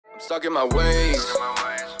Stuck in my ways.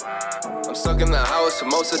 I'm stuck in the house for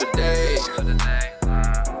most of the day.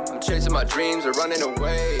 I'm chasing my dreams or running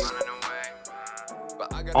away.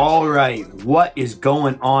 All right, what is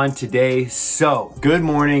going on today? So, good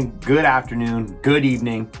morning, good afternoon, good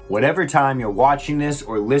evening, whatever time you're watching this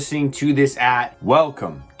or listening to this at,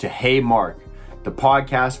 welcome to Hey Mark, the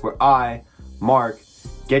podcast where I, Mark,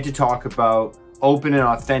 get to talk about open and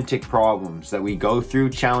authentic problems that we go through,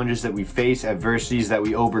 challenges that we face, adversities that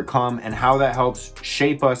we overcome, and how that helps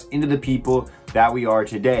shape us into the people that we are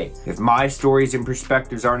today. If my stories and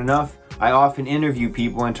perspectives aren't enough, I often interview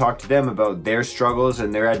people and talk to them about their struggles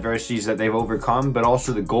and their adversities that they've overcome, but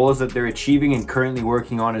also the goals that they're achieving and currently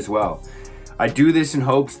working on as well. I do this in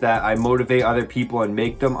hopes that I motivate other people and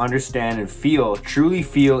make them understand and truly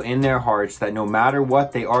feel in their hearts that no matter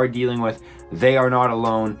what they are dealing with, they are not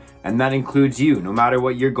alone. And that includes you. No matter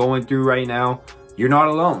what you're going through right now, you're not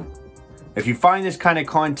alone. If you find this kind of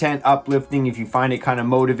content uplifting, if you find it kind of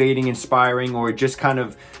motivating, inspiring, or just kind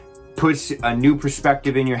of puts a new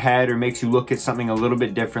perspective in your head or makes you look at something a little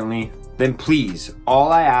bit differently, then please,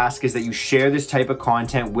 all I ask is that you share this type of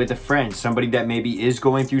content with a friend, somebody that maybe is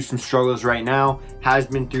going through some struggles right now, has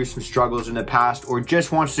been through some struggles in the past, or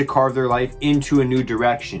just wants to carve their life into a new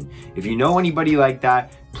direction. If you know anybody like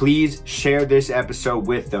that, please share this episode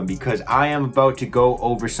with them, because I am about to go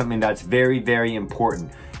over something that's very, very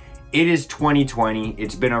important. It is 2020.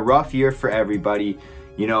 It's been a rough year for everybody.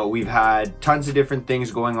 You know, we've had tons of different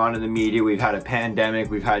things going on in the media. We've had a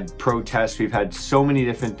pandemic, we've had protests, we've had so many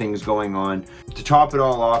different things going on. To top it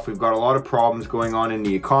all off, we've got a lot of problems going on in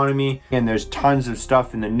the economy, and there's tons of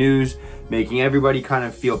stuff in the news making everybody kind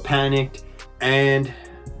of feel panicked. And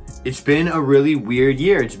it's been a really weird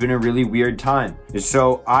year. It's been a really weird time.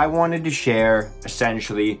 So I wanted to share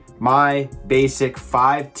essentially my basic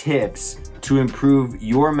 5 tips to improve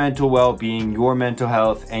your mental well-being, your mental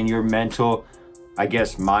health, and your mental,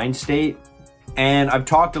 mind state. And I've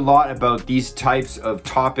talked a lot about these types of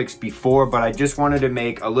topics before, but I just wanted to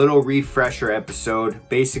make a little refresher episode,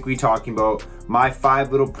 basically talking about my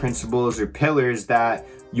 5 little principles or pillars that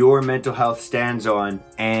your mental health stands on,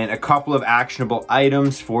 and a couple of actionable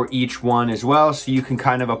items for each one as well, so you can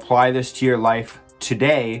kind of apply this to your life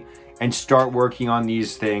today and start working on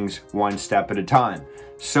these things one step at a time.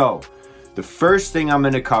 So the first thing I'm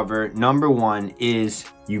going to cover, number 1, is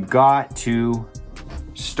you got to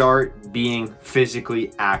start being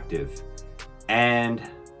physically active. And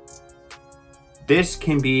this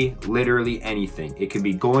can be literally anything. It could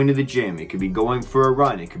be going to the gym, it could be going for a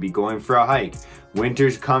run, it could be going for a hike.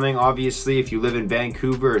 Winter's coming, obviously. If you live in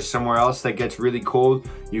Vancouver or somewhere else that gets really cold,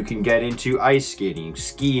 you can get into ice skating,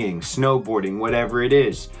 skiing, snowboarding, whatever it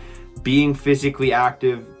is. Being physically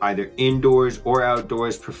active, either indoors or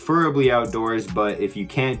outdoors, preferably outdoors, but if you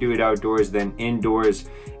can't do it outdoors, then indoors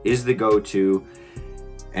is the go-to.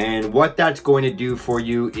 And what that's going to do for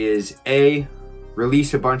you is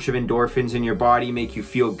release a bunch of endorphins in your body, make you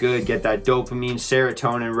feel good, get that dopamine,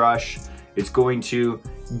 serotonin rush. It's going to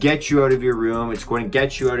get you out of your room. It's going to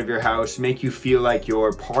get you out of your house, make you feel like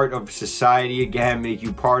you're part of society again, make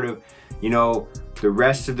you part of, the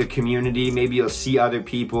rest of the community. Maybe you'll see other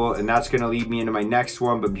people, and that's going to lead me into my next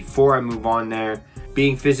one. But before I move on there,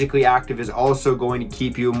 being physically active is also going to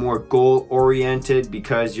keep you more goal oriented,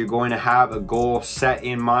 because you're going to have a goal set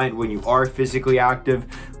in mind when you are physically active,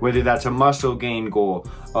 whether that's a muscle gain goal,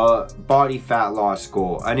 a body fat loss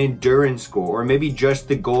goal, an endurance goal, or maybe just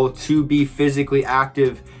the goal to be physically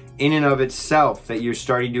active in and of itself that you're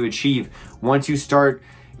starting to achieve. Once you start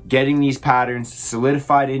getting these patterns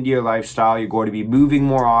solidified into your lifestyle, you're going to be moving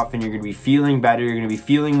more often, you're going to be feeling better, you're going to be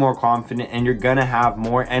feeling more confident, and you're going to have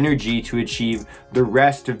more energy to achieve the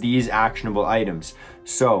rest of these actionable items.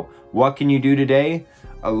 So what can you do today?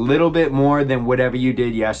 A little bit more than whatever you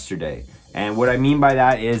did yesterday. And what I mean by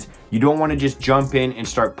that is you don't want to just jump in and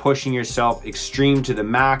start pushing yourself extreme to the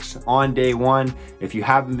max on day 1 if you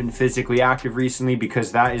haven't been physically active recently,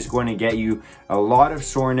 because that is going to get you a lot of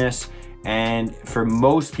soreness. And for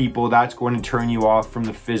most people, that's going to turn you off from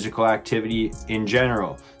the physical activity in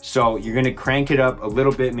general. So you're going to crank it up a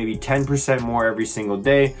little bit, maybe 10% more every single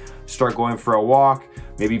day. Start going for a walk,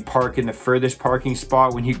 maybe park in the furthest parking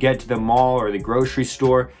spot when you get to the mall or the grocery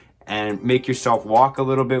store, and make yourself walk a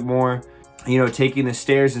little bit more. Taking the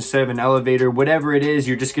stairs instead of an elevator, whatever it is,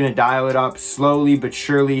 you're just going to dial it up slowly but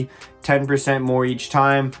surely, 10% more each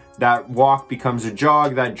time. That walk becomes a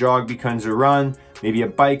jog, that jog becomes a run, maybe a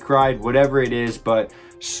bike ride, whatever it is, but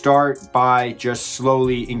start by just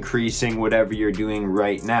slowly increasing whatever you're doing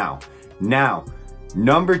right now. Now,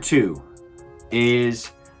 number 2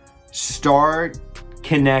 is start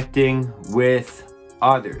connecting with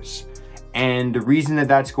others. And the reason that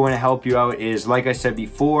that's going to help you out is, like I said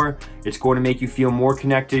before, it's going to make you feel more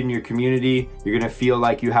connected in your community. You're going to feel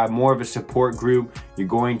like you have more of a support group. You're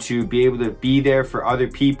going to be able to be there for other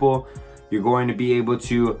people. You're going to be able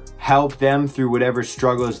to help them through whatever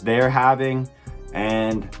struggles they're having.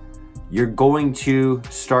 And you're going to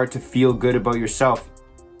start to feel good about yourself.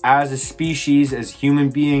 As a species, as human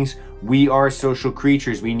beings, we are social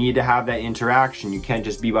creatures. We need to have that interaction. You can't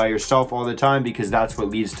just be by yourself all the time, because that's what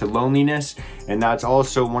leads to loneliness. And that's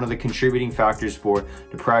also one of the contributing factors for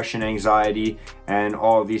depression, anxiety, and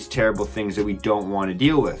all of these terrible things that we don't want to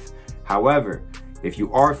deal with. However, if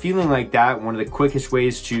you are feeling like that, one of the quickest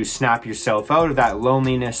ways to snap yourself out of that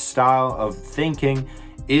loneliness style of thinking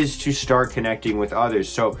is to start connecting with others.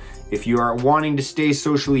 So if you are wanting to stay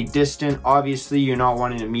socially distant, obviously you're not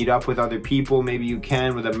wanting to meet up with other people. Maybe you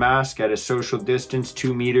can with a mask at a social distance,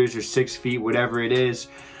 2 meters or 6 feet, whatever it is.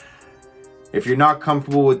 If you're not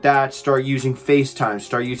comfortable with that, start using FaceTime,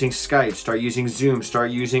 start using Skype, start using Zoom,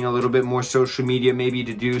 start using a little bit more social media, maybe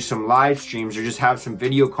to do some live streams or just have some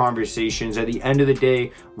video conversations. At the end of the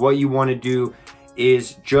day, what you want to do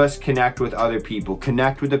is just connect with other people.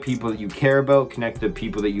 Connect with the people that you care about, connect with the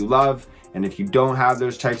people that you love. And if you don't have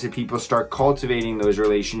those types of people, start cultivating those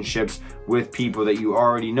relationships with people that you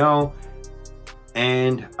already know.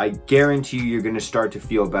 And I guarantee you, you're going to start to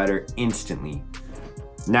feel better instantly.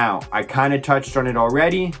 Now, I kind of touched on it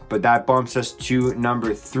already, but that bumps us to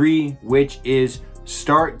number 3, which is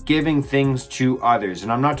start giving things to others.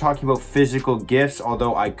 And I'm not talking about physical gifts,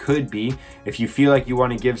 although I could be. If you feel like you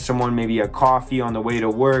want to give someone maybe a coffee on the way to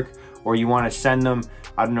work, or you want to send them,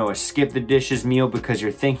 I don't know, a skip the dishes meal because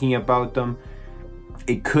you're thinking about them.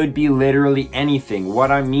 It could be literally anything.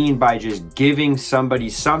 What I mean by just giving somebody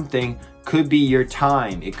something could be your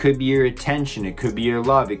time. It could be your attention. It could be your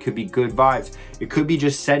love. It could be good vibes. It could be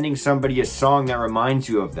just sending somebody a song that reminds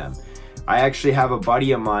you of them. I actually have a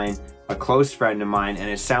buddy of mine, a close friend of mine, and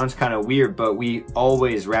it sounds kind of weird, but we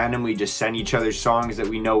always randomly just send each other songs that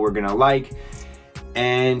we know we're gonna like.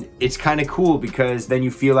 And it's kind of cool, because then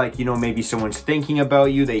you feel like, you know, maybe someone's thinking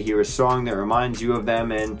about you, they hear a song that reminds you of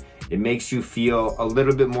them, and it makes you feel a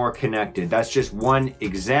little bit more connected. That's just one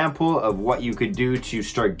example of what you could do to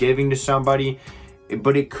start giving to somebody,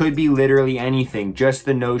 but it could be literally anything. Just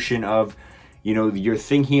the notion of, you know, you're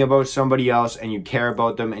thinking about somebody else and you care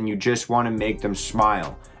about them and you just want to make them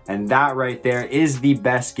smile. And that right there is the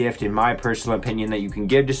best gift, in my personal opinion, that you can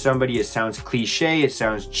give to somebody. It sounds cliche, it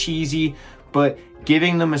sounds cheesy, but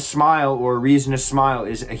giving them a smile or a reason to smile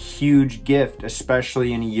is a huge gift,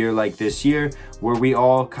 especially in a year like this year, where we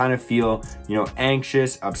all kind of feel, you know,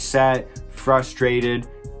 anxious, upset, frustrated,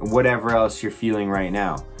 whatever else you're feeling right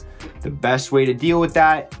now. The best way to deal with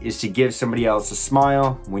that is to give somebody else a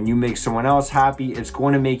smile. When you make someone else happy, it's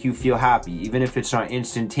going to make you feel happy. Even if it's not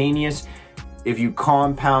instantaneous, if you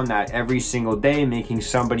compound that every single day, making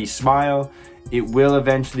somebody smile, it will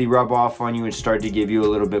eventually rub off on you and start to give you a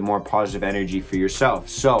little bit more positive energy for yourself.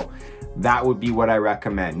 So that would be what I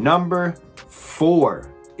recommend. Number 4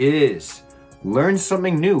 is learn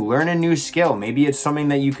something new. Learn a new skill. Maybe it's something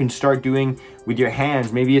that you can start doing with your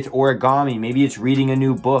hands. Maybe it's origami. Maybe it's reading a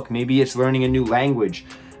new book. Maybe it's learning a new language.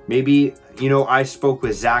 Maybe, you know, I spoke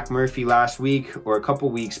with Zach Murphy last week or a couple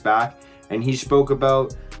weeks back, and he spoke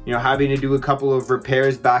about, you know, having to do a couple of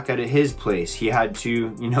repairs back at his place. He had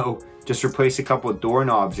to, you know, just replace a couple of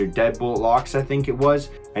doorknobs or deadbolt locks, I think it was.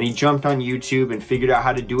 And he jumped on YouTube and figured out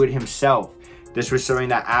how to do it himself. This was something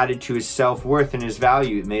that added to his self-worth and his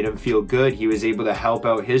value. It made him feel good. He was able to help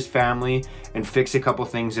out his family and fix a couple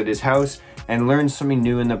things at his house and learn something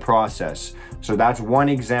new in the process. So that's one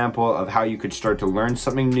example of how you could start to learn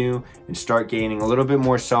something new and start gaining a little bit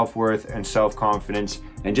more self-worth and self-confidence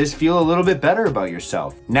and just feel a little bit better about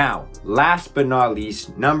yourself. Now, last but not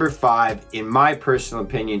least, number 5, in my personal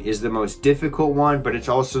opinion, is the most difficult one, but it's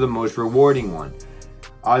also the most rewarding one.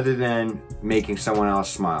 Other than making someone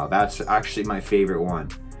else smile. That's actually my favorite one.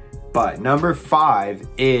 But number 5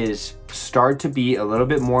 is start to be a little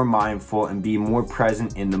bit more mindful and be more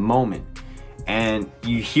present in the moment. And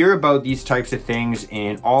you hear about these types of things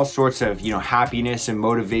in all sorts of, you know, happiness and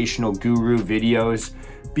motivational guru videos.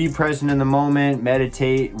 Be present in the moment,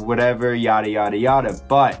 meditate, whatever, yada, yada, yada.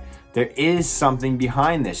 But there is something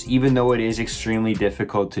behind this, even though it is extremely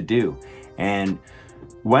difficult to do. And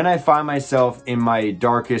when I find myself in my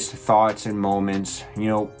darkest thoughts and moments, you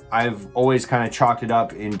know, I've always kind of chalked it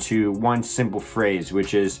up into one simple phrase,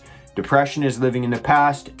 which is depression is living in the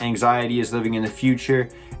past, anxiety is living in the future,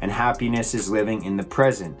 and happiness is living in the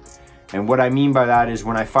present. And what I mean by that is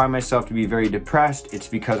when I find myself to be very depressed, it's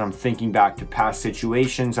because I'm thinking back to past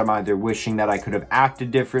situations. I'm either wishing that I could have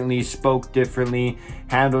acted differently, spoke differently,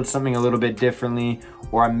 handled something a little bit differently,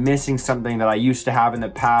 or I'm missing something that I used to have in the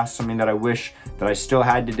past, something that I wish that I still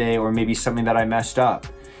had today, or maybe something that I messed up.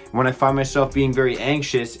 When I find myself being very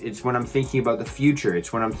anxious, it's when I'm thinking about the future.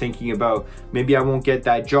 It's when I'm thinking about maybe I won't get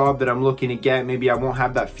that job that I'm looking to get. Maybe I won't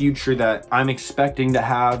have that future that I'm expecting to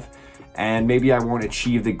have. And maybe I won't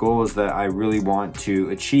achieve the goals that I really want to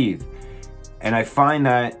achieve. And I find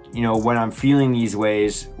that, when I'm feeling these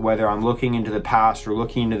ways, whether I'm looking into the past or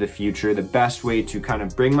looking into the future, the best way to kind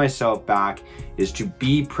of bring myself back is to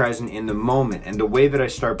be present in the moment. And the way that I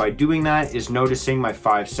start by doing that is noticing my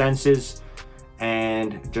 5 senses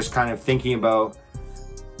and just kind of thinking about,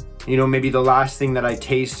 maybe the last thing that I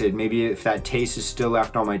tasted, maybe if that taste is still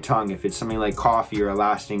left on my tongue, if it's something like coffee or a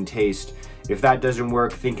lasting taste. If that doesn't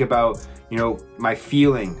work, think about, my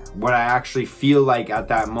feeling, what I actually feel like at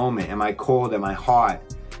that moment. Am I cold? Am I hot?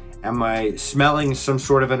 Am I smelling some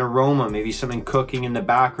sort of an aroma? Maybe something cooking in the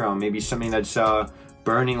background, maybe something that's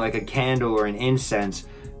burning like a candle or an incense,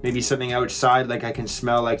 maybe something outside like I can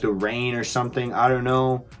smell like the rain or something. I don't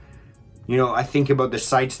know. I think about the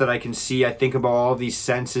sights that I can see. I think about all these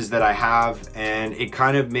senses that I have, and it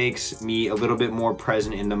kind of makes me a little bit more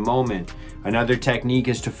present in the moment. Another technique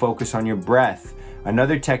is to focus on your breath.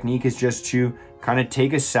 Another technique is just to kind of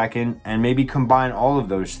take a second and maybe combine all of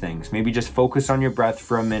those things. Maybe just focus on your breath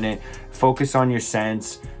for a minute, focus on your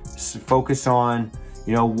sense, focus on,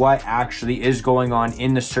 what actually is going on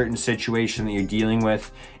in the certain situation that you're dealing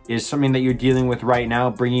with. Is something that you're dealing with right now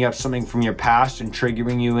bringing up something from your past and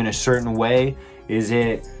triggering you in a certain way? Is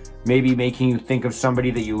it maybe making you think of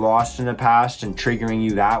somebody that you lost in the past and triggering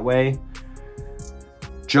you that way?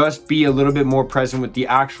 Just be a little bit more present with the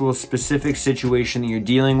actual specific situation that you're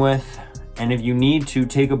dealing with. And if you need to,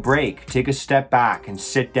 take a break, take a step back and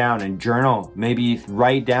sit down and journal. Maybe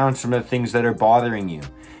write down some of the things that are bothering you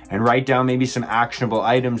and write down maybe some actionable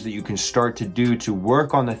items that you can start to do to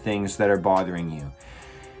work on the things that are bothering you.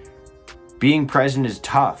 Being present is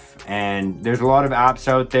tough, and there's a lot of apps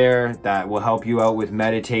out there that will help you out with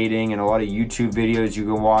meditating, and a lot of YouTube videos you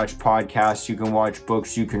can watch, podcasts you can watch,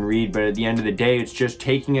 books you can read, but at the end of the day, it's just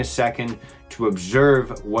taking a second to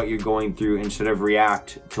observe what you're going through instead of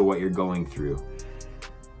react to what you're going through.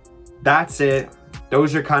 That's it.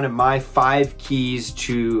 Those are kind of my 5 keys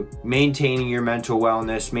to maintaining your mental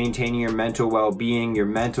wellness, maintaining your mental well-being, your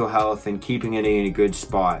mental health, and keeping it in a good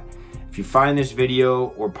spot. If you find this video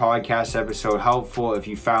or podcast episode helpful, if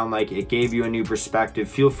you found like it gave you a new perspective,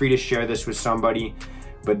 feel free to share this with somebody.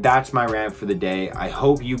 But that's my rant for the day. I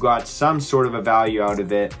hope you got some sort of a value out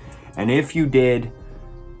of it. And if you did,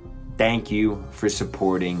 thank you for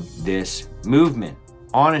supporting this movement.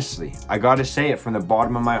 Honestly, I gotta say it from the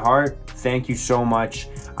bottom of my heart. Thank you so much.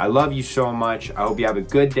 I love you so much. I hope you have a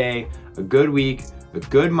good day, a good week, a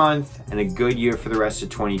good month, and a good year for the rest of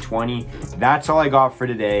 2020. That's all I got for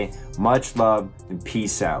today. Much love and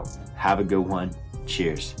peace out. Have a good one.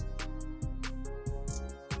 Cheers.